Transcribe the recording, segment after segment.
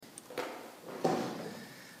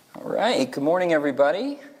All right, good morning,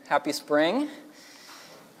 everybody. Happy spring.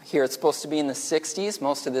 Here it's supposed to be in the 60s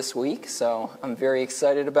most of this week, so I'm very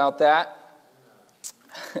excited about that.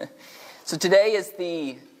 So today is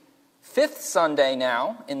the 5th Sunday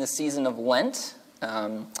now in the season of Lent,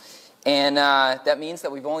 and that means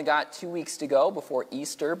that we've only got 2 weeks to go before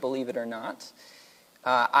Easter, believe it or not.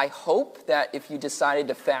 I hope that if you decided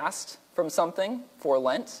to fast from something for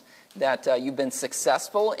Lent, that you've been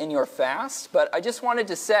successful in your fast. But I just wanted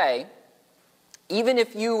to say, even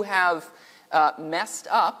if you have messed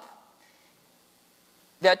up,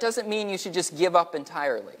 that doesn't mean you should just give up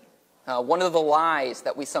entirely. One of the lies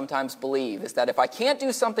that we sometimes believe is that if I can't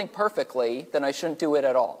do something perfectly, then I shouldn't do it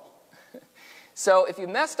at all. So if you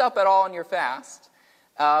messed up at all in your fast,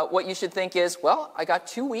 what you should think is, well, I got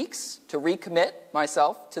 2 weeks to recommit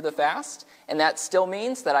myself to the fast, and that still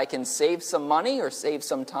means that I can save some money or save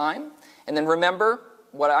some time. And then remember,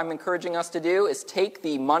 what I'm encouraging us to do is take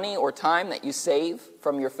the money or time that you save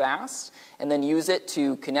from your fast and then use it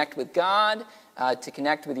to connect with God, to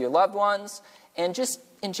connect with your loved ones, and just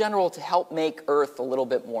in general to help make earth a little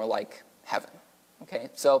bit more like heaven. Okay,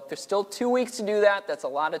 so there's still 2 weeks to do that. That's a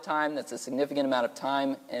lot of time. That's a significant amount of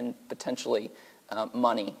time and potentially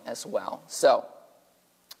money as well. So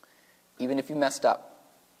even if you messed up,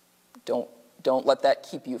 don't let that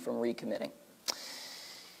keep you from recommitting.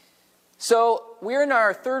 So we're in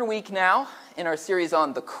our 3rd week now in our series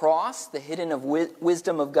on the cross, the hidden of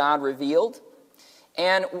wisdom of God revealed.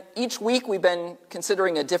 And each week we've been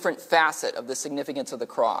considering a different facet of the significance of the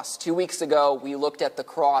cross. 2 weeks ago we looked at the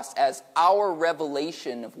cross as our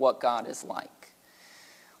revelation of what God is like.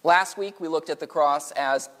 Last week we looked at the cross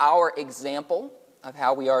as our example of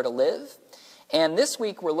how we are to live. And this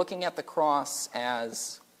week we're looking at the cross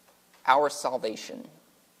as our salvation.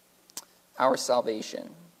 Our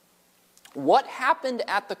salvation. What happened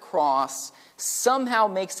at the cross somehow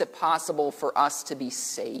makes it possible for us to be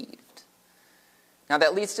saved. Now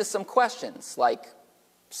that leads to some questions like,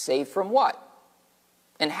 saved from what?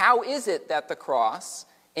 And how is it that the cross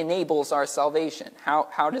enables our salvation?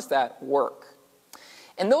 How does that work?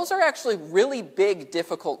 And those are actually really big,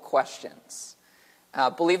 difficult questions.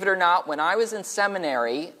 Believe it or not, when I was in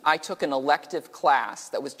seminary, I took an elective class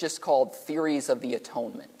that was just called Theories of the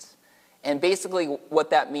Atonement. And basically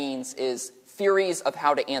what that means is theories of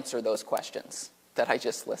how to answer those questions that I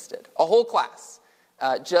just listed. A whole class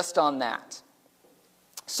just on that.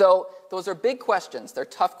 So those are big questions. They're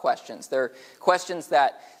tough questions. They're questions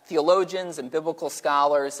that theologians and biblical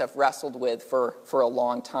scholars have wrestled with for a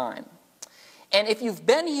long time. And if you've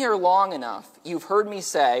been here long enough, you've heard me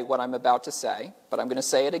say what I'm about to say, but I'm going to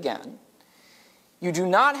say it again. You do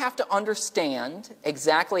not have to understand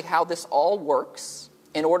exactly how this all works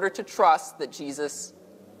in order to trust that Jesus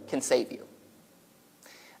can save you.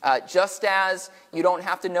 Just as you don't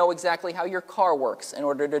have to know exactly how your car works in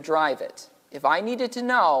order to drive it. If I needed to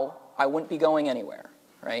know, I wouldn't be going anywhere,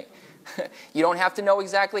 right? You don't have to know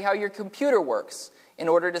exactly how your computer works in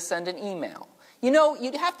order to send an email. You know,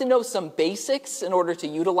 you'd have to know some basics in order to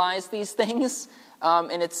utilize these things,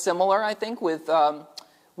 and it's similar, I think, with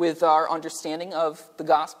our understanding of the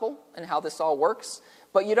gospel and how this all works.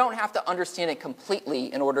 But you don't have to understand it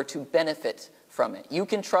completely in order to benefit from it. You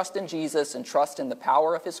can trust in Jesus and trust in the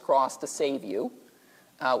power of his cross to save you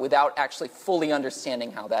without actually fully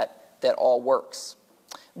understanding how that all works.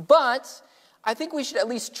 But I think we should at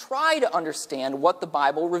least try to understand what the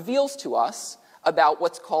Bible reveals to us about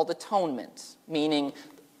what's called atonement, meaning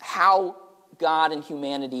how God and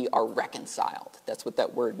humanity are reconciled. That's what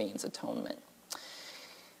that word means, atonement.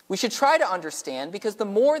 We should try to understand, because the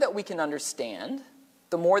more that we can understand,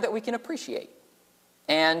 the more that we can appreciate.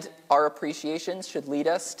 And our appreciation should lead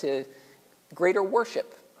us to greater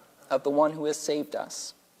worship of the one who has saved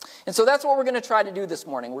us. And so that's what we're going to try to do this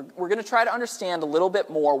morning. We're going to try to understand a little bit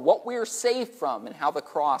more what we're saved from and how the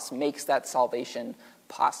cross makes that salvation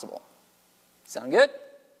possible. Sound good?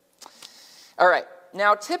 All right.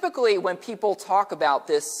 Now, typically when people talk about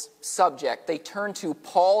this subject, they turn to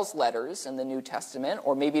Paul's letters in the New Testament,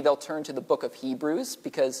 or maybe they'll turn to the book of Hebrews,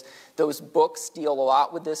 because those books deal a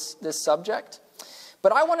lot with this subject.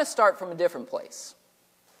 But I want to start from a different place.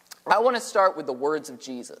 I want to start with the words of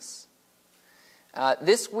Jesus.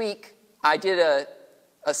 This week, I did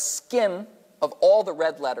a skim of all the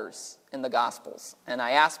red letters in the Gospels, and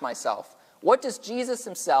I asked myself, what does Jesus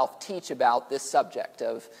himself teach about this subject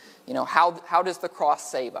of, how does the cross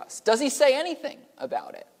save us? Does he say anything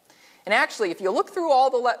about it? And actually, if you look through all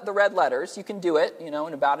the red letters, you can do it, in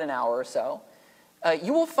about an hour or so,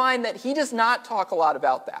 you will find that he does not talk a lot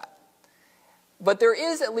about that. But there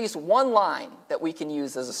is at least one line that we can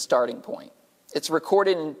use as a starting point. It's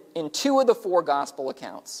recorded in 2 of the 4 gospel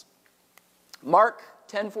accounts. Mark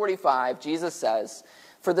 10:45, Jesus says,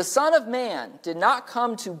 "For the Son of Man did not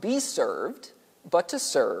come to be served, but to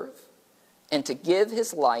serve, and to give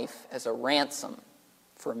his life as a ransom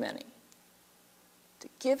for many." To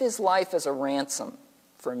give his life as a ransom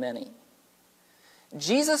for many.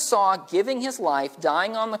 Jesus saw giving his life,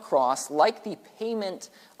 dying on the cross, like the payment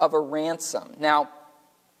of a ransom. Now,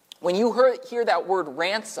 when you hear that word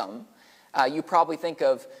ransom, you probably think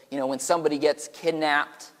of, when somebody gets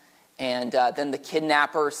kidnapped and then the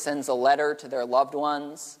kidnapper sends a letter to their loved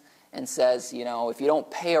ones and says, if you don't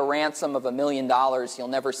pay a ransom of $1 million, you'll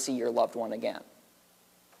never see your loved one again.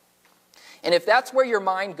 And if that's where your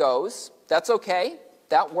mind goes, that's okay.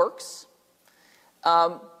 That works.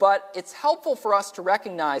 But it's helpful for us to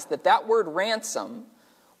recognize that that word ransom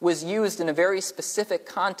was used in a very specific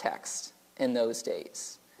context in those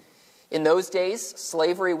days. In those days,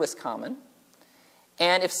 slavery was common.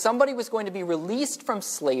 And if somebody was going to be released from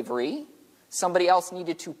slavery, somebody else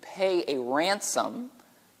needed to pay a ransom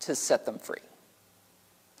to set them free.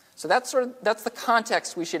 So that's the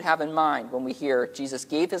context we should have in mind when we hear Jesus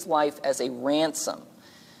gave his life as a ransom.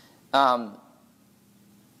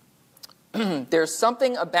 There's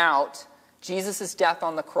something about Jesus' death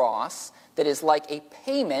on the cross that is like a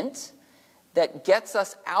payment that gets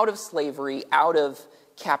us out of slavery, out of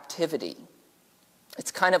captivity.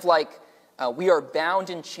 It's kind of like we are bound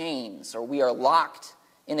in chains, or we are locked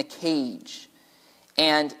in a cage.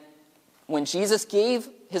 And when Jesus gave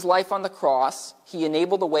his life on the cross, he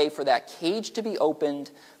enabled a way for that cage to be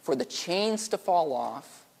opened, for the chains to fall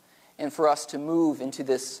off, and for us to move into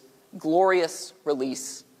this glorious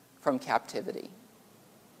release from captivity.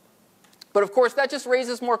 But of course, that just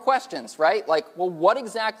raises more questions, right? Like, well, what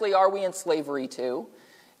exactly are we in slavery to?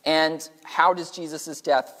 And how does Jesus'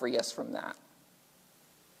 death free us from that?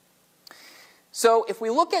 So if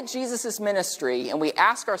we look at Jesus' ministry and we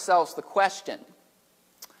ask ourselves the question,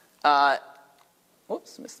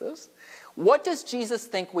 missed those. What does Jesus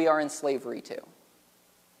think we are in slavery to?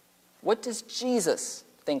 What does Jesus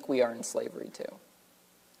think we are in slavery to?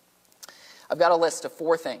 I've got a list of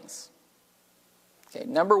 4 things. Okay,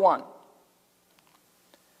 number 1,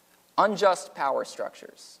 unjust power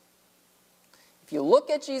structures. If you look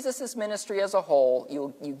at Jesus' ministry as a whole,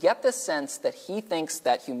 you get the sense that he thinks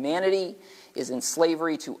that humanity is in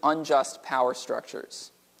slavery to unjust power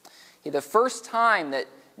structures. The first time that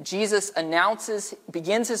Jesus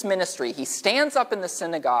begins his ministry, he stands up in the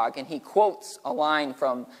synagogue and he quotes a line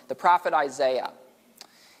from the prophet Isaiah.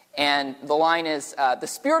 And the line is, "The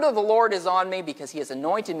Spirit of the Lord is on me because he has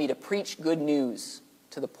anointed me to preach good news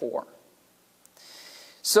to the poor."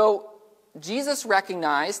 So Jesus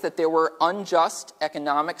recognized that there were unjust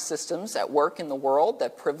economic systems at work in the world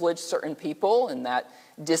that privileged certain people and that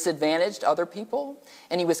disadvantaged other people.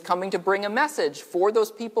 And he was coming to bring a message for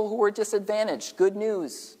those people who were disadvantaged, good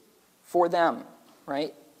news for them,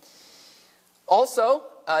 right? Also,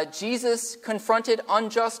 Jesus confronted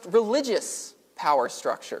unjust religious power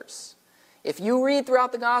structures. If you read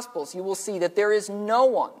throughout the Gospels, you will see that there is no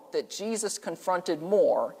one that Jesus confronted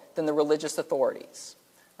more than the religious authorities,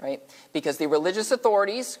 right? Because the religious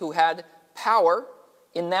authorities who had power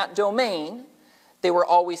in that domain, they were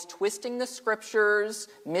always twisting the scriptures,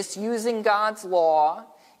 misusing God's law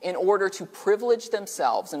in order to privilege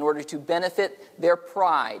themselves, in order to benefit their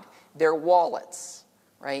pride, their wallets,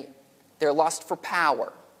 right? Their lust for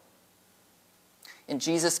power. And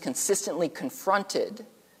Jesus consistently confronted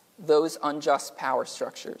those unjust power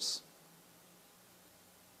structures.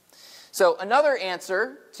 So another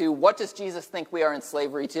answer to what does Jesus think we are in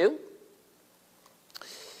slavery to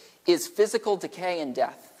is physical decay and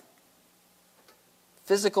death.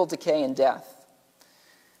 Physical decay and death.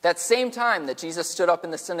 That same time that Jesus stood up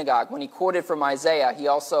in the synagogue, when he quoted from Isaiah, he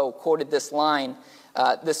also quoted this line,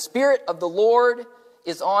 "The Spirit of the Lord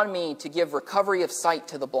is on me to give recovery of sight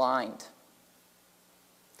to the blind."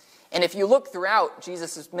 And if you look throughout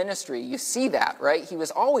Jesus' ministry, you see that, right? He was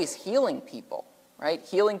always healing people, right?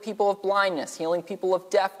 Healing people of blindness, healing people of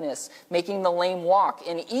deafness, making the lame walk,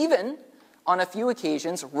 and even, on a few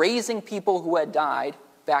occasions, raising people who had died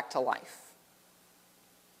back to life.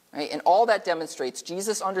 Right? And all that demonstrates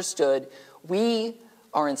Jesus understood we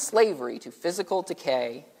are in slavery to physical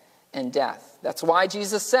decay and death. That's why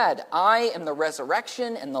Jesus said, "I am the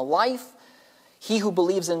resurrection and the life. He who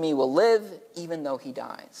believes in me will live even though he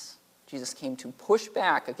dies." Jesus came to push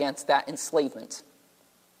back against that enslavement.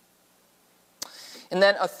 And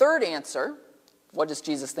then a third answer, what does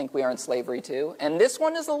Jesus think we are in slavery to? And this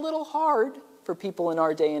one is a little hard for people in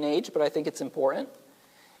our day and age, but I think it's important,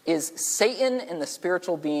 is Satan and the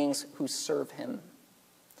spiritual beings who serve him.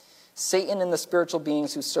 Satan and the spiritual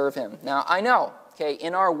beings who serve him. Now, I know, okay,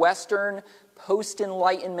 in our Western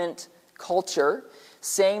post-Enlightenment culture,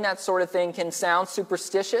 saying that sort of thing can sound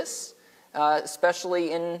superstitious,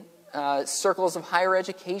 especially in circles of higher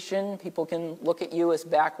education. People can look at you as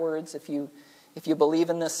backwards if you believe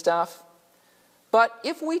in this stuff. But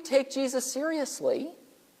if we take Jesus seriously,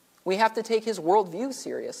 we have to take his worldview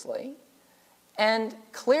seriously. And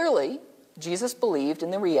clearly, Jesus believed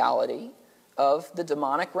in the reality of the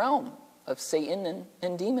demonic realm, of Satan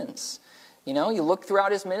and demons. You know, you look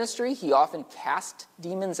throughout his ministry, he often cast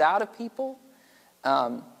demons out of people.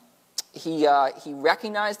 He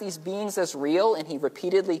recognized these beings as real, and he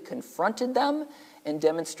repeatedly confronted them and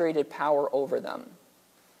demonstrated power over them.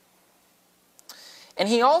 And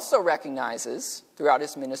he also recognizes throughout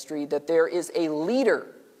his ministry that there is a leader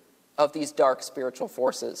of these dark spiritual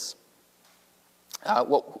forces,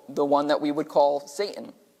 the one that we would call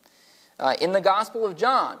Satan. In the Gospel of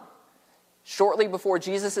John, shortly before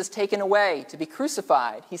Jesus is taken away to be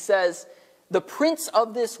crucified, he says, "The prince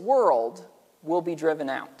of this world will be driven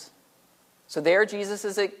out." So there Jesus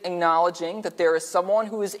is acknowledging that there is someone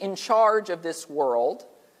who is in charge of this world,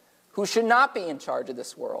 who should not be in charge of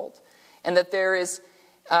this world, and that there is,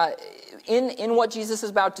 in what Jesus is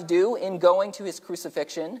about to do, in going to his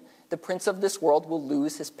crucifixion, the prince of this world will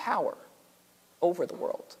lose his power over the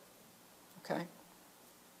world. Okay?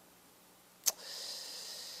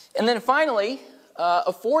 And then finally,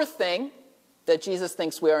 a fourth thing that Jesus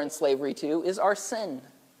thinks we are in slavery to is our sin.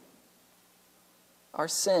 Our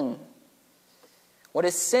sin. What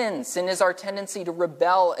is sin? Sin is our tendency to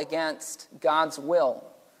rebel against God's will.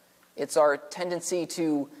 It's our tendency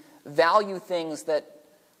to value things that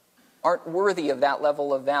aren't worthy of that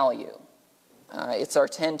level of value. It's our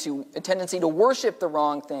tendency to worship the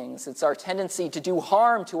wrong things. It's our tendency to do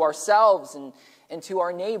harm to ourselves and to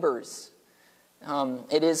our neighbors.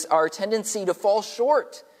 It is our tendency to fall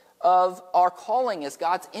short of our calling as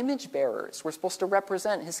God's image bearers. We're supposed to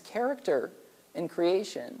represent his character in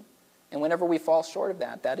creation. And whenever we fall short of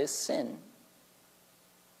that, that is sin.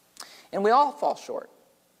 And we all fall short.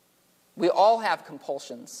 We all have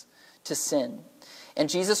compulsions to sin. And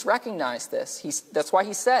Jesus recognized this. That's why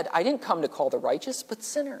he said, "I didn't come to call the righteous, but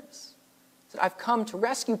sinners." He said, "I've come to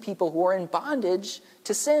rescue people who are in bondage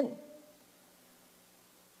to sin."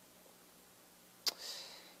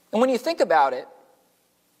 And when you think about it,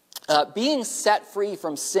 being set free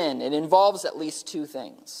from sin, it involves at least two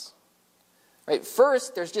things. Right?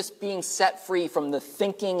 First, there's just being set free from the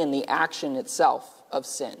thinking and the action itself of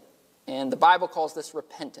sin. And the Bible calls this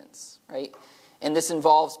repentance, right? And this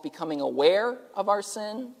involves becoming aware of our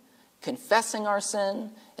sin, confessing our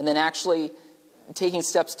sin, and then actually taking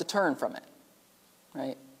steps to turn from it,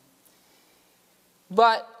 right?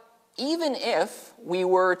 But even if we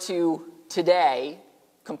were to today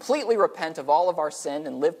completely repent of all of our sin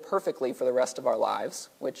and live perfectly for the rest of our lives,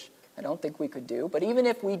 which I don't think we could do, but even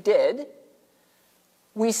if we did,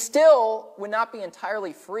 we still would not be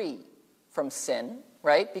entirely free from sin,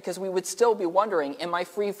 right? Because we would still be wondering, am I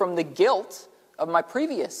free from the guilt of my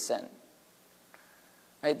previous sin?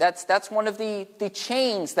 Right? That's one of the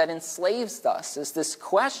chains that enslaves us, is this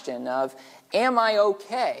question of, am I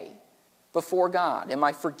okay before God? Am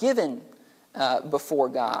I forgiven before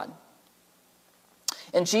God?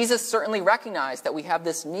 And Jesus certainly recognized that we have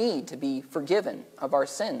this need to be forgiven of our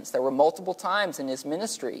sins. There were multiple times in his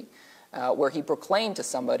ministry where he proclaimed to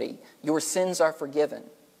somebody, "Your sins are forgiven."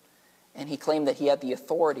 And he claimed that he had the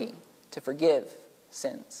authority to forgive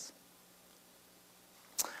sins.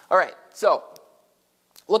 All right, so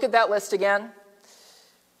look at that list again.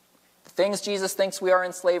 The things Jesus thinks we are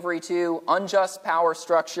in slavery to: unjust power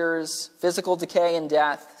structures, physical decay and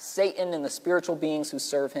death, Satan and the spiritual beings who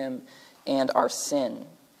serve him, and our sin.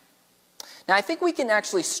 Now, I think we can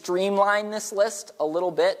actually streamline this list a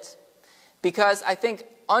little bit, because I think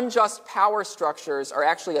unjust power structures are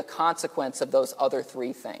actually a consequence of those other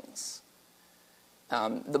three things.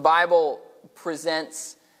 The Bible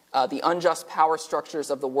presents the unjust power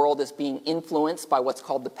structures of the world as being influenced by what's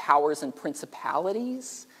called the powers and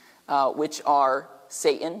principalities, which are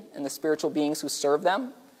Satan and the spiritual beings who serve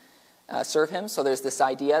him. So there's this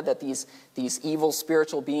idea that these evil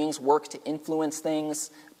spiritual beings work to influence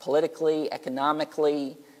things politically,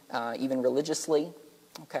 economically, even religiously.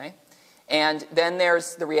 Okay? And then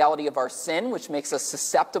there's the reality of our sin, which makes us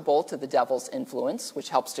susceptible to the devil's influence, which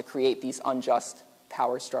helps to create these unjust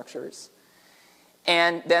power structures.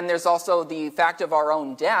 And then there's also the fact of our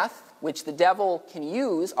own death, which the devil can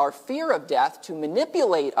use, our fear of death, to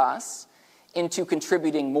manipulate us into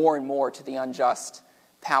contributing more and more to the unjust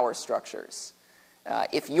power structures.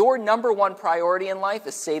 If your number one priority in life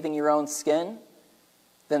is saving your own skin,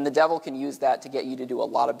 then the devil can use that to get you to do a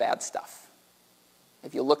lot of bad stuff.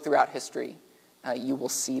 If you look throughout history, you will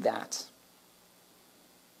see that.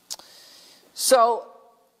 So,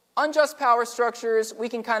 unjust power structures, we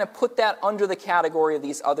can kind of put that under the category of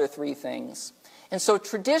these other three things. And so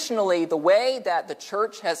traditionally, the way that the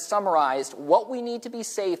church has summarized what we need to be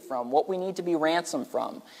saved from, what we need to be ransomed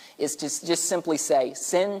from, is to just simply say,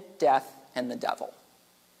 sin, death, and the devil.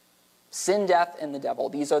 Sin, death, and the devil.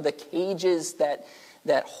 These are the cages that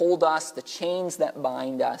hold us, the chains that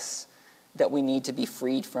bind us, that we need to be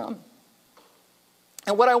freed from.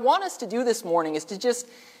 And what I want us to do this morning is to just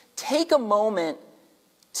take a moment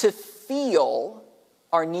to feel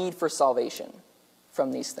our need for salvation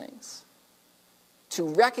from these things. To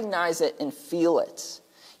recognize it and feel it.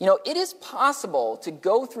 You know, it is possible to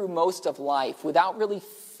go through most of life without really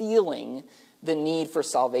feeling the need for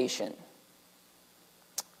salvation.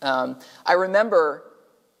 I remember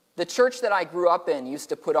the church that I grew up in used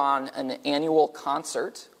to put on an annual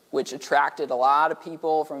concert, which attracted a lot of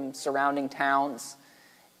people from surrounding towns.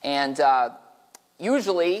 And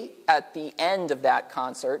usually, at the end of that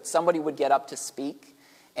concert, somebody would get up to speak.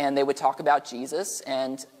 And they would talk about Jesus,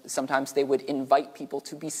 and sometimes they would invite people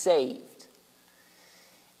to be saved.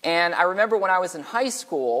 And I remember when I was in high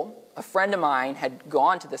school, a friend of mine had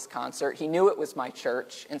gone to this concert. He knew it was my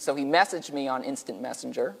church, and so he messaged me on Instant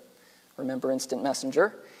Messenger. Remember Instant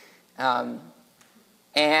Messenger? And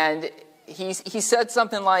he said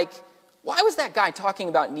something like, "Why was that guy talking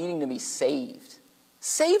about needing to be saved?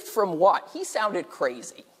 Saved from what? He sounded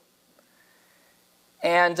crazy."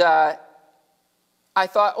 And I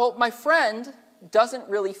thought, well, my friend doesn't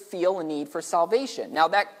really feel a need for salvation. Now,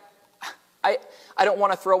 that I don't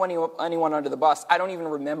want to throw anyone under the bus. I don't even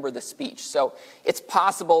remember the speech. So it's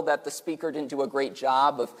possible that the speaker didn't do a great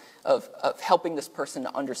job of helping this person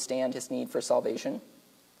to understand his need for salvation.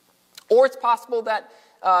 Or it's possible that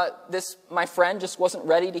my friend just wasn't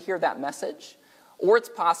ready to hear that message. Or it's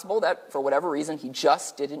possible that, for whatever reason, he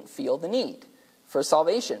just didn't feel the need for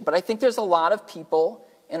salvation. But I think there's a lot of people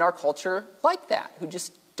in our culture like that, who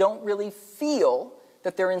just don't really feel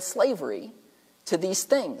that they're in slavery to these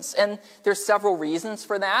things. And there's several reasons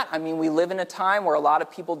for that. I mean, we live in a time where a lot of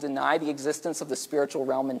people deny the existence of the spiritual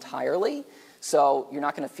realm entirely. So you're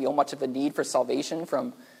not going to feel much of a need for salvation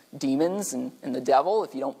from demons and the devil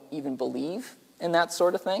if you don't even believe in that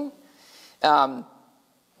sort of thing.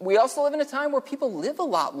 We also live in a time where people live a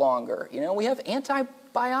lot longer. You know, we have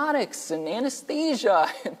antibiotics and anesthesia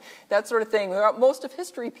and that sort of thing. Throughout most of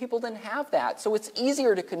history, people didn't have that. So it's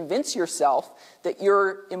easier to convince yourself that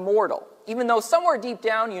you're immortal. Even though somewhere deep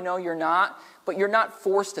down you know you're not, but you're not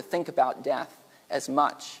forced to think about death as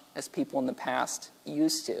much as people in the past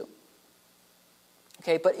used to.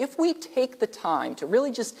 Okay, but if we take the time to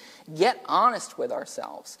really just get honest with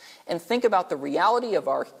ourselves and think about the reality of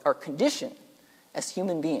our condition as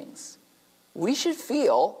human beings, we should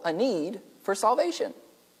feel a need for salvation.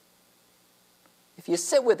 If you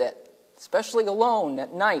sit with it, especially alone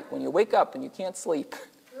at night when you wake up and you can't sleep,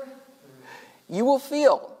 you will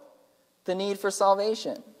feel the need for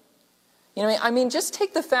salvation. You know, I mean, just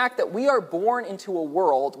take the fact that we are born into a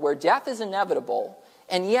world where death is inevitable,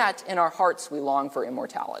 and yet in our hearts we long for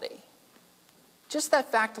immortality. Just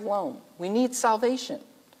that fact alone, we need salvation.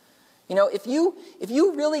 You know, if you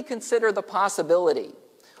really consider the possibility,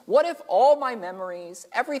 what if all my memories,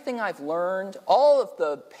 everything I've learned, all of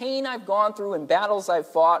the pain I've gone through and battles I've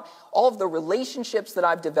fought, all of the relationships that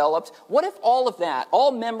I've developed, what if all of that,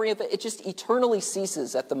 all memory of it, it just eternally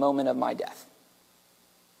ceases at the moment of my death?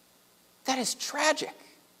 That is tragic.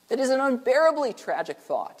 That is an unbearably tragic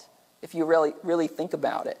thought, if you really think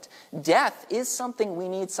about it. Death is something we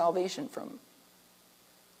need salvation from.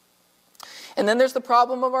 And then there's the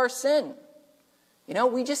problem of our sin. You know,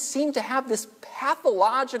 we just seem to have this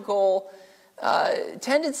pathological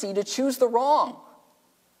tendency to choose the wrong,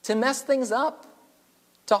 to mess things up,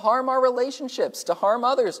 to harm our relationships, to harm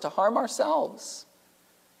others, to harm ourselves.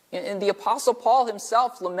 And the Apostle Paul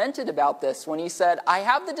himself lamented about this when he said, "I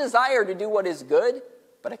have the desire to do what is good,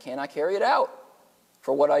 but I cannot carry it out.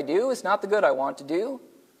 For what I do is not the good I want to do.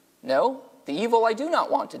 No, the evil I do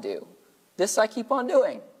not want to do. This I keep on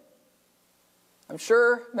doing." I'm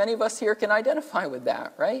sure many of us here can identify with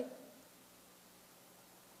that, right?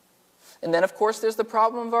 And then, of course, there's the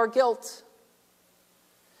problem of our guilt.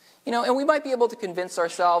 You know, and we might be able to convince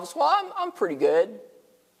ourselves, well, I'm pretty good.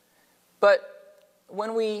 But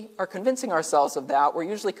when we are convincing ourselves of that, we're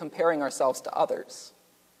usually comparing ourselves to others.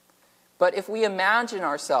 But if we imagine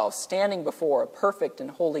ourselves standing before a perfect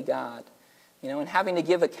and holy God, you know, and having to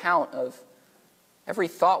give account of every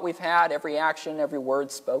thought we've had, every action, every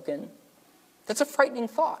word spoken, that's a frightening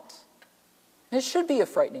thought. And it should be a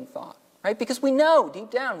frightening thought, right? Because we know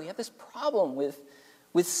deep down we have this problem with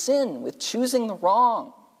with sin, with choosing the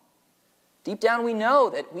wrong. Deep down we know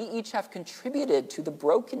that we each have contributed to the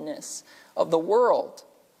brokenness of the world.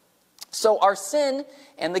 So our sin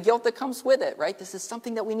and the guilt that comes with it, right? This is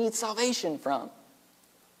something that we need salvation from.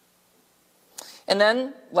 And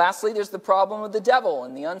then, lastly, there's the problem of the devil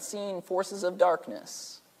and the unseen forces of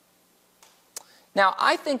darkness. Now,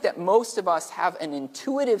 I think that most of us have an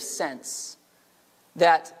intuitive sense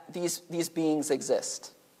that these beings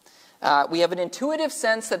exist. We have an intuitive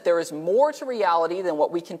sense that there is more to reality than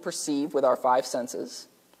what we can perceive with our five senses.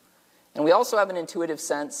 And we also have an intuitive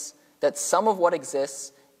sense that some of what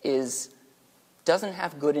exists doesn't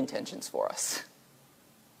have good intentions for us.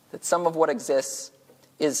 That some of what exists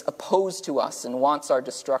is opposed to us and wants our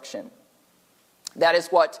destruction. That is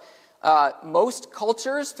what most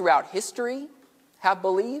cultures throughout history have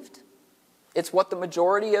believed. It's what the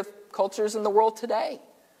majority of cultures in the world today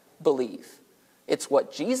believe. It's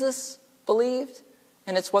what Jesus believed,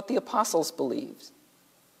 and it's what the apostles believed.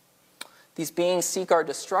 These beings seek our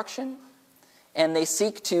destruction, and they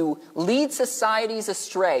seek to lead societies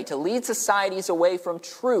astray, to lead societies away from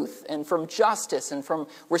truth and from justice and from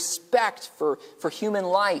respect for human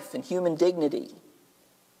life and human dignity.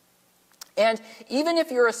 And even if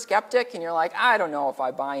you're a skeptic and you're like, I don't know if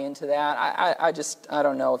I buy into that, I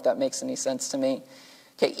don't know if that makes any sense to me.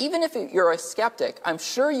 Okay, even if you're a skeptic, I'm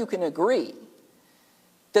sure you can agree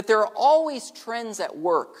that there are always trends at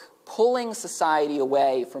work pulling society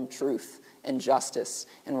away from truth and justice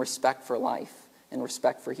and respect for life and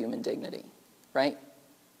respect for human dignity, right?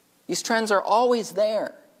 These trends are always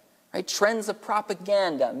there, right? Trends of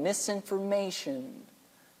propaganda, misinformation,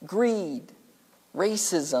 greed,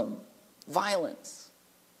 racism, violence.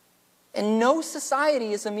 And no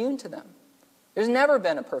society is immune to them. There's never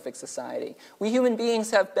been a perfect society. We human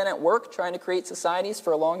beings have been at work trying to create societies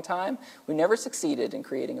for a long time. We never succeeded in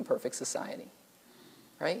creating a perfect society,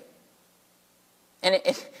 right? And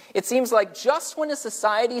it seems like just when a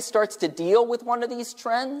society starts to deal with one of these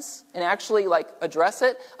trends and actually address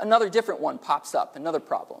it, another different one pops up, another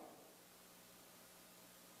problem.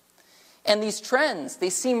 And these trends,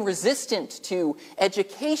 they seem resistant to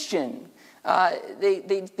education.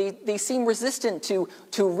 They seem resistant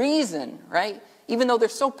to reason, right? Even though they're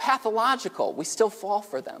so pathological, we still fall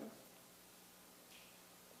for them.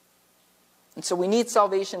 And so we need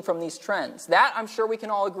salvation from these trends. That I'm sure we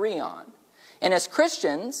can all agree on. And as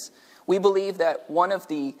Christians, we believe that one of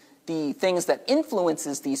the things that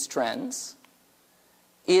influences these trends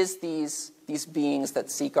is these beings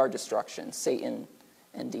that seek our destruction, Satan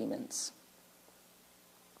and demons.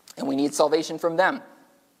 And we need salvation from them.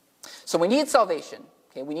 So we need salvation.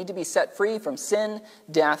 Okay? We need to be set free from sin,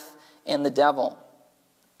 death, and the devil.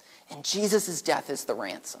 And Jesus' death is the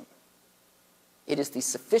ransom. It is the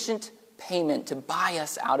sufficient payment to buy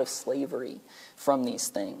us out of slavery from these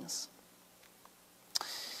things.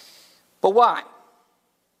 But why?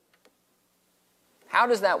 How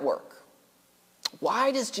does that work?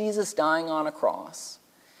 Why does Jesus dying on a cross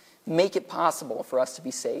make it possible for us to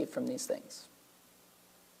be saved from these things?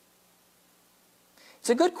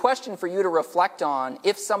 It's a good question for you to reflect on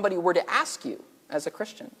if somebody were to ask you as a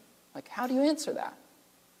Christian. How do you answer that?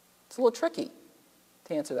 It's a little tricky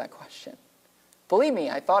to answer that question. Believe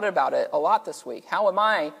me, I thought about it a lot this week. How am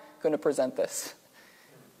I going to present this?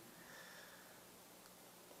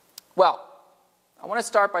 Well, I want to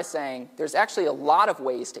start by saying there's actually a lot of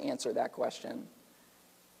ways to answer that question,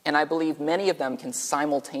 and I believe many of them can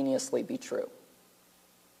simultaneously be true.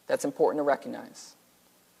 That's important to recognize.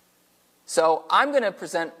 So I'm going to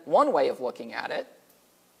present one way of looking at it,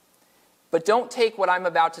 but don't take what I'm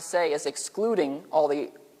about to say as excluding all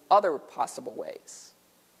the other possible ways.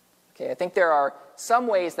 Okay, I think there are some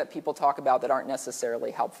ways that people talk about that aren't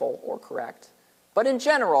necessarily helpful or correct. But in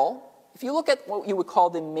general, if you look at what you would call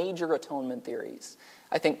the major atonement theories,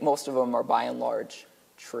 I think most of them are by and large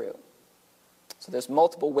true. So there's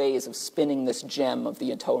multiple ways of spinning this gem of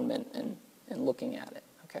the atonement and looking at it.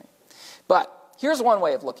 Okay, but here's one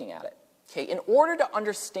way of looking at it. Okay, in order to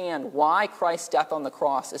understand why Christ's death on the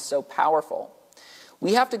cross is so powerful,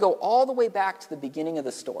 we have to go all the way back to the beginning of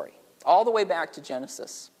the story, all the way back to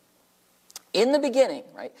Genesis. In the beginning,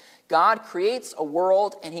 right, God creates a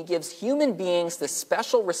world and he gives human beings this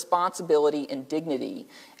special responsibility and dignity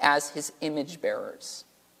as his image bearers.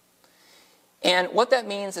 And what that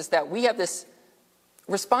means is that we have this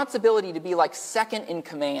responsibility to be like second in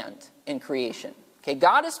command in creation. Okay,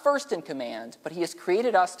 God is first in command, but he has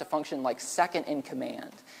created us to function like second in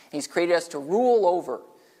command. He's created us to rule over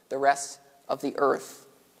the rest of the earth.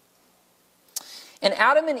 And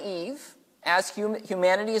Adam and Eve, as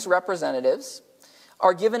humanity's representatives,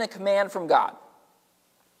 are given a command from God.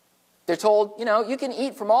 They're told, you can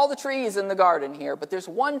eat from all the trees in the garden here, but there's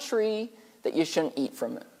one tree that you shouldn't eat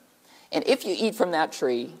from it. And if you eat from that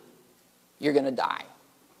tree, you're going to die.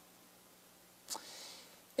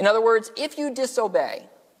 In other words, if you disobey,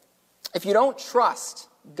 if you don't trust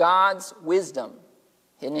God's wisdom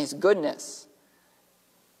and his goodness,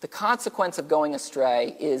 the consequence of going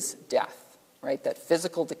astray is death, right? That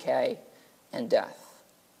physical decay and death.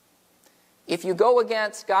 If you go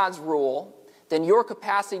against God's rule, then your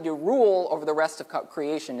capacity to rule over the rest of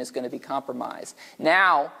creation is going to be compromised.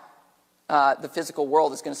 Now, the physical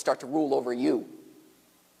world is going to start to rule over you.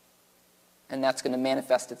 And that's going to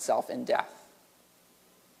manifest itself in death.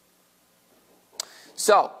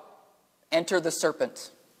 So, enter the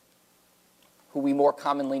serpent, who we more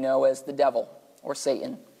commonly know as the devil or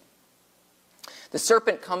Satan. The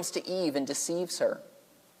serpent comes to Eve and deceives her.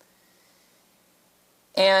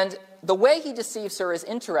 And the way he deceives her is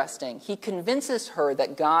interesting. He convinces her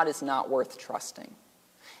that God is not worth trusting.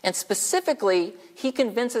 And specifically, he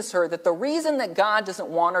convinces her that the reason that God doesn't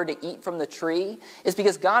want her to eat from the tree is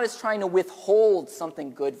because God is trying to withhold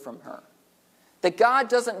something good from her. That God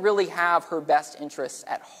doesn't really have her best interests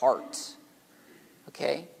at heart.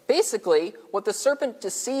 Okay? Basically, what the serpent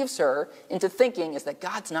deceives her into thinking is that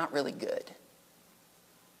God's not really good.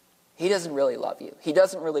 He doesn't really love you. He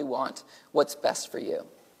doesn't really want what's best for you.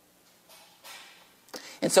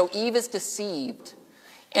 And so Eve is deceived.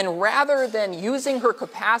 And rather than using her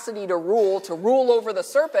capacity to rule over the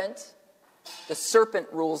serpent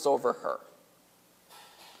rules over her.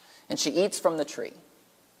 And she eats from the tree.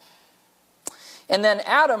 And then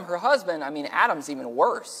Adam, her husband, Adam's even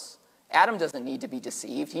worse. Adam doesn't need to be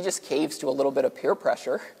deceived. He just caves to a little bit of peer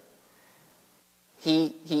pressure.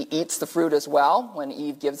 He eats the fruit as well when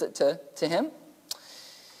Eve gives it to him.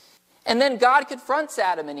 And then God confronts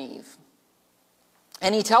Adam and Eve.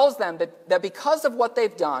 And he tells them that because of what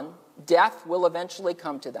they've done, death will eventually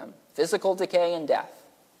come to them. Physical decay and death.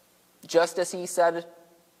 Just as he said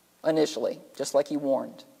initially, just like he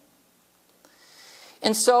warned.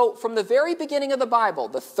 And so, from the very beginning of the Bible,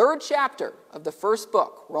 the 3rd chapter of the first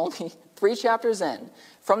book, we're only 3 chapters in,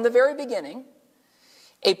 from the very beginning,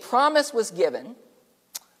 a promise was given,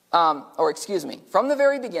 from the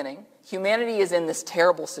very beginning, humanity is in this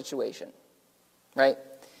terrible situation, right?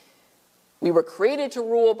 We were created to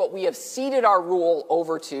rule, but we have ceded our rule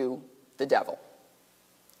over to the devil.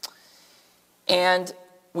 And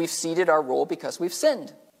we've ceded our rule because we've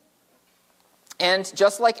sinned. And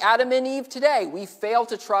just like Adam and Eve today, we fail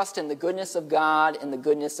to trust in the goodness of God and the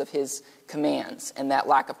goodness of his commands. And that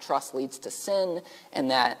lack of trust leads to sin, and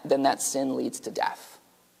then that sin leads to death.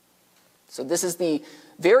 So this is the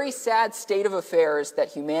very sad state of affairs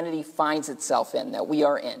that humanity finds itself in, that we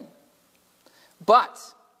are in. But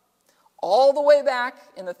all the way back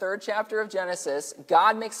in the 3rd chapter of Genesis,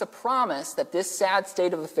 God makes a promise that this sad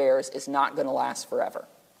state of affairs is not going to last forever.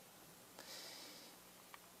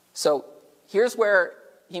 So here's where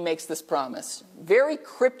he makes this promise. Very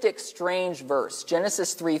cryptic, strange verse,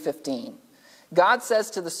 Genesis 3:15. God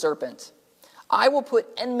says to the serpent, "I will put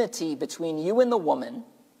enmity between you and the woman,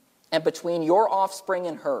 and between your offspring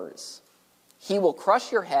and hers. He will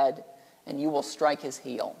crush your head, and you will strike his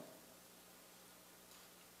heel."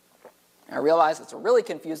 I realize it's a really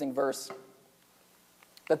confusing verse.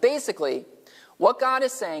 But basically, what God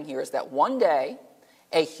is saying here is that one day,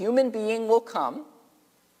 a human being will come,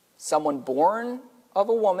 someone born of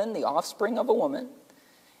a woman, the offspring of a woman,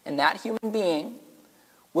 and that human being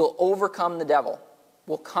will overcome the devil,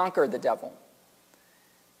 will conquer the devil.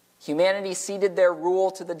 Humanity ceded their rule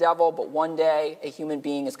to the devil, but one day, a human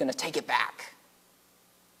being is going to take it back.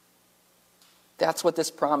 That's what this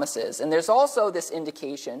promise is. And there's also this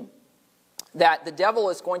indication that the devil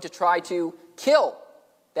is going to try to kill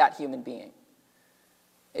that human being.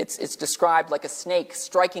 It's described like a snake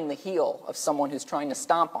striking the heel of someone who's trying to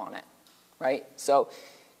stomp on it, right? So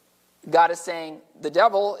God is saying the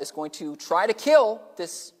devil is going to try to kill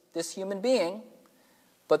this human being,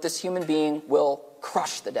 but this human being will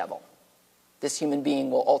crush the devil. This human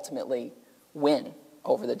being will ultimately win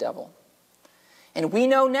over the devil. And we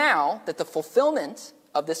know now that the fulfillment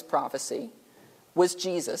of this prophecy was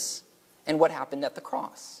Jesus and what happened at the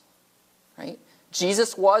cross, right?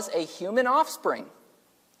 Jesus was a human offspring.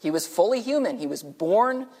 He was fully human. He was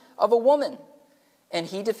born of a woman, and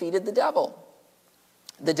he defeated the devil.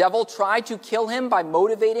 The devil tried to kill him by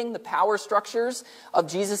motivating the power structures of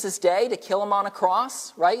Jesus' day to kill him on a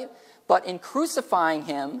cross, right? But in crucifying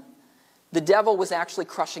him, the devil was actually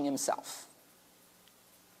crushing himself.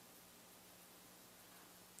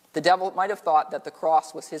 The devil might have thought that the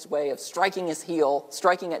cross was his way of striking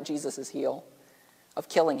at Jesus' heel, of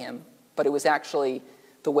killing him, but it was actually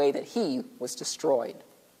the way that he was destroyed.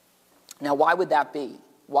 Now, why would that be?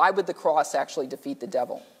 Why would the cross actually defeat the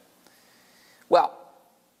devil? Well,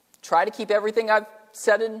 try to keep everything I've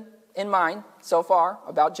said in mind so far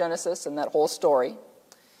about Genesis and that whole story.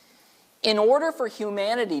 In order for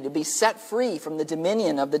humanity to be set free from the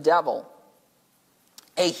dominion of the devil,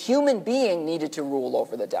 a human being needed to rule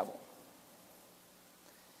over the devil.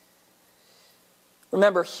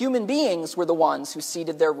 Remember, human beings were the ones who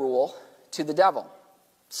ceded their rule to the devil.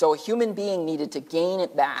 So a human being needed to gain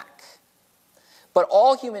it back. But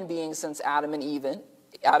all human beings since Adam and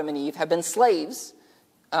Eve have been slaves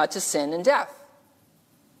to sin and death.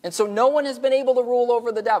 And so no one has been able to rule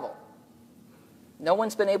over the devil. No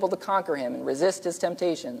one's been able to conquer him and resist his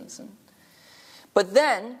temptations. But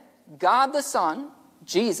then, God the Son,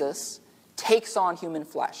 Jesus, takes on human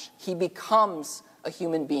flesh. He becomes a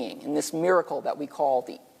human being in this miracle that we call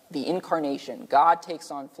the incarnation. God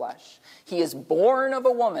takes on flesh. He is born of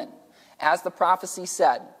a woman, as the prophecy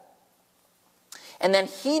said. And then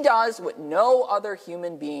he does what no other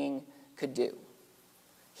human being could do.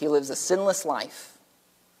 He lives a sinless life.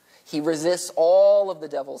 He resists all of the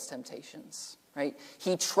devil's temptations. Right?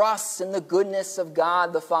 He trusts in the goodness of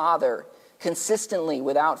God the Father consistently,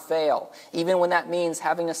 without fail, even when that means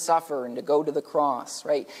having to suffer and to go to the cross.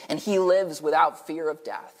 Right? And he lives without fear of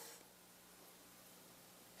death.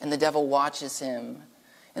 And the devil watches him,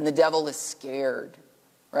 and the devil is scared,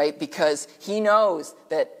 right? Because he knows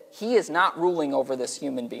that he is not ruling over this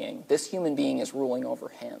human being. This human being is ruling over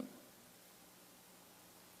him.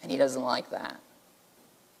 And he doesn't like that.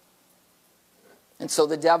 And so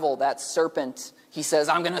the devil, that serpent, he says,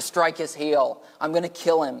 I'm going to strike his heel. I'm going to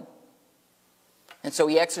kill him. And so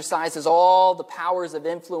he exercises all the powers of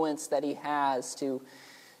influence that he has to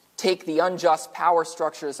take the unjust power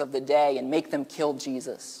structures of the day and make them kill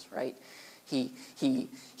Jesus, right? He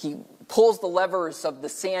pulls the levers of the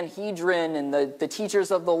Sanhedrin and the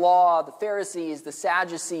teachers of the law, the Pharisees, the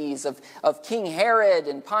Sadducees, of King Herod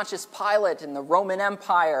and Pontius Pilate and the Roman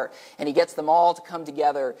Empire, and he gets them all to come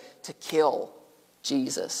together to kill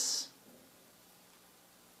Jesus.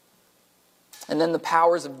 And then the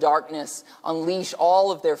powers of darkness unleash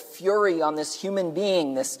all of their fury on this human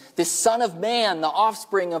being, this son of man, the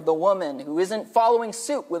offspring of the woman, who isn't following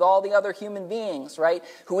suit with all the other human beings, right?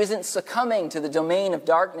 Who isn't succumbing to the domain of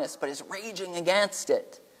darkness, but is raging against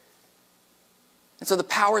it. And so the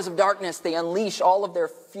powers of darkness, they unleash all of their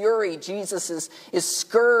fury. Jesus is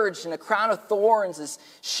scourged, and a crown of thorns is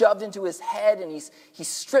shoved into his head, and he's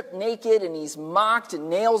stripped naked, and he's mocked, and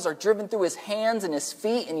nails are driven through his hands and his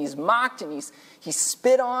feet, and he's mocked, and he's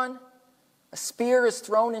spit on. A spear is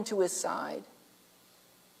thrown into his side.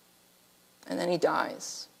 And then he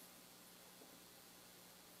dies.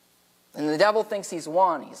 And the devil thinks he's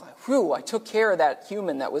won. He's like, whew, I took care of that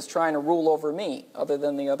human that was trying to rule over me, other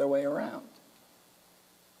than the other way around.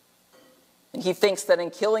 And he thinks that in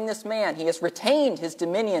killing this man, he has retained his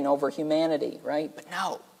dominion over humanity, right? But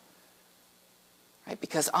no. Right?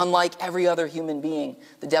 Because unlike every other human being,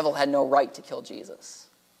 the devil had no right to kill Jesus.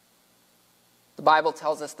 The Bible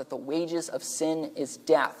tells us that the wages of sin is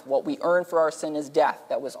death. What we earn for our sin is death.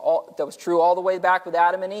 That was true all the way back with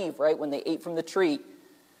Adam and Eve, right? When they ate from the tree.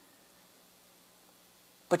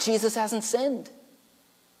 But Jesus hasn't sinned.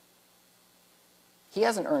 He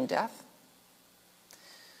hasn't earned death.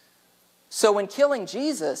 So in killing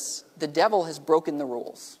Jesus, the devil has broken the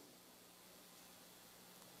rules.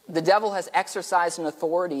 The devil has exercised an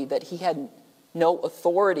authority that he had no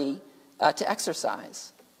authority to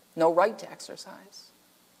exercise, no right to exercise.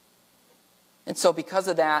 And so because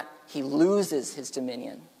of that, he loses his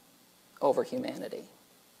dominion over humanity.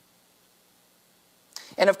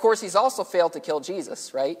 And of course, he's also failed to kill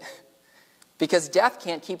Jesus, right? Because death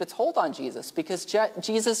can't keep its hold on Jesus, because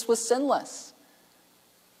Jesus was sinless.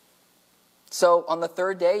 So on the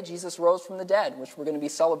third day, Jesus rose from the dead, which we're going to be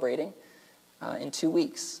celebrating in 2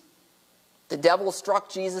 weeks. The devil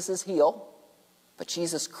struck Jesus' heel, but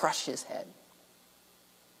Jesus crushed his head.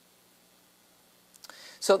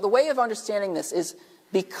 So the way of understanding this is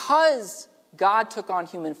because God took on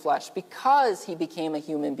human flesh, because he became a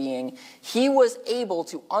human being, he was able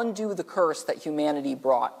to undo the curse that humanity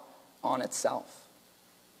brought on itself.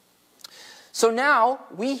 So now,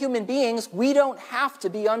 we human beings, we don't have to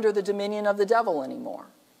be under the dominion of the devil anymore.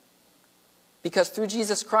 Because through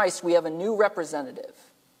Jesus Christ, we have a new representative,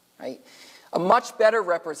 right? A much better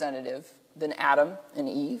representative than Adam and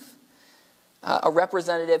Eve. A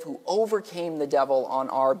representative who overcame the devil on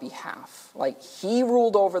our behalf. Like, he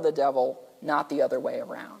ruled over the devil, not the other way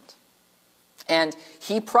around. And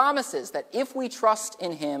he promises that if we trust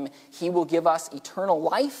in him, he will give us eternal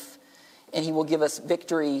life, and he will give us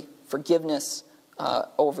victory, forgiveness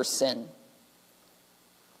over sin.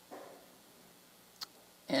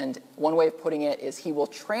 And one way of putting it is he will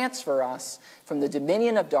transfer us from the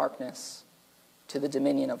dominion of darkness to the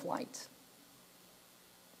dominion of light.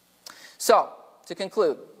 So, to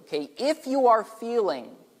conclude, okay, if you are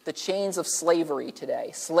feeling the chains of slavery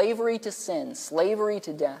today, slavery to sin, slavery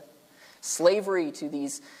to death, slavery to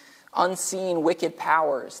these unseen wicked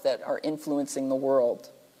powers that are influencing the world,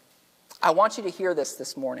 I want you to hear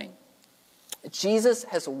this morning. Jesus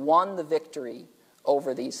has won the victory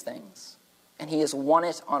over these things, and he has won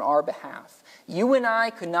it on our behalf. You and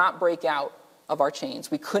I could not break out of our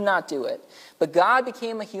chains. We could not do it. But God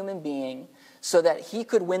became a human being so that he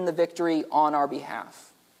could win the victory on our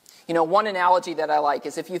behalf. You know, one analogy that I like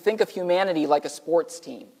is if you think of humanity like a sports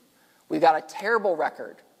team, we've got a terrible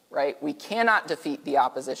record, right? We cannot defeat the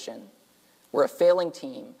opposition. We're a failing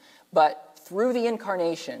team. But through the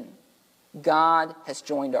incarnation, God has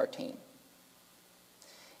joined our team.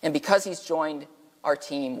 And because he's joined our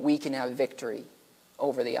team, we can have victory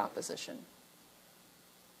over the opposition.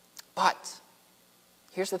 But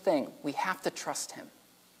here's the thing. We have to trust him.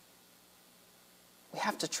 We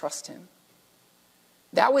have to trust him.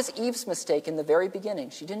 That was Eve's mistake in the very beginning.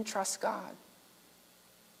 She didn't trust God.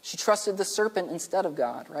 She trusted the serpent instead of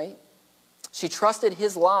God, right? She trusted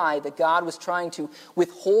his lie that God was trying to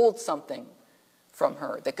withhold something from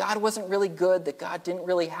her, that God wasn't really good, that God didn't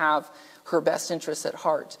really have her best interests at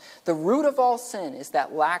heart. The root of all sin is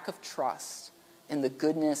that lack of trust in the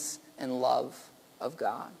goodness and love of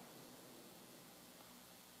God.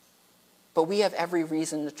 But we have every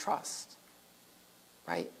reason to trust,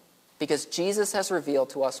 right? Because Jesus has revealed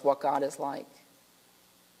to us what God is like.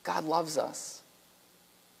 God loves us.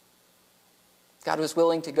 God was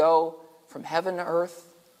willing to go from heaven to earth,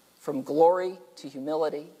 from glory to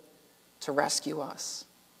humility, to rescue us,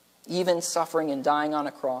 even suffering and dying on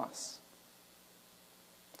a cross.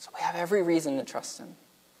 So we have every reason to trust him.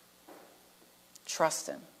 Trust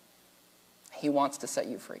him. He wants to set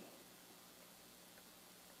you free.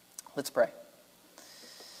 Let's pray.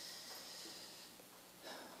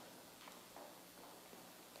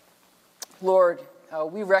 Lord,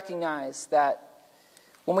 we recognize that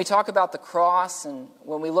when we talk about the cross and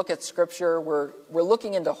when we look at Scripture, we're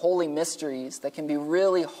looking into holy mysteries that can be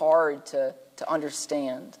really hard to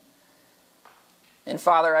understand. And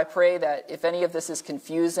Father, I pray that if any of this is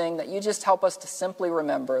confusing, that you just help us to simply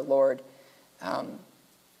remember, Lord,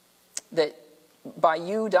 that by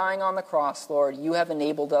you dying on the cross, Lord, you have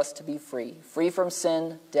enabled us to be free, free from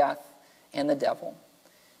sin, death, and the devil.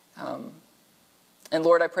 And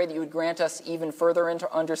Lord, I pray that you would grant us even further into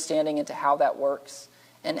understanding into how that works.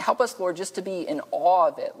 And help us, Lord, just to be in awe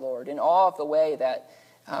of it, Lord, in awe of the way that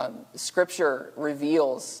Scripture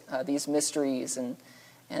reveals these mysteries. And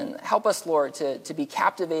help us, Lord, to be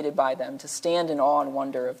captivated by them, to stand in awe and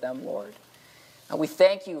wonder of them, Lord. And we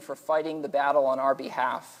thank you for fighting the battle on our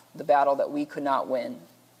behalf, the battle that we could not win.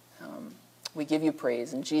 We give you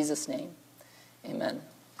praise. In Jesus' name, amen.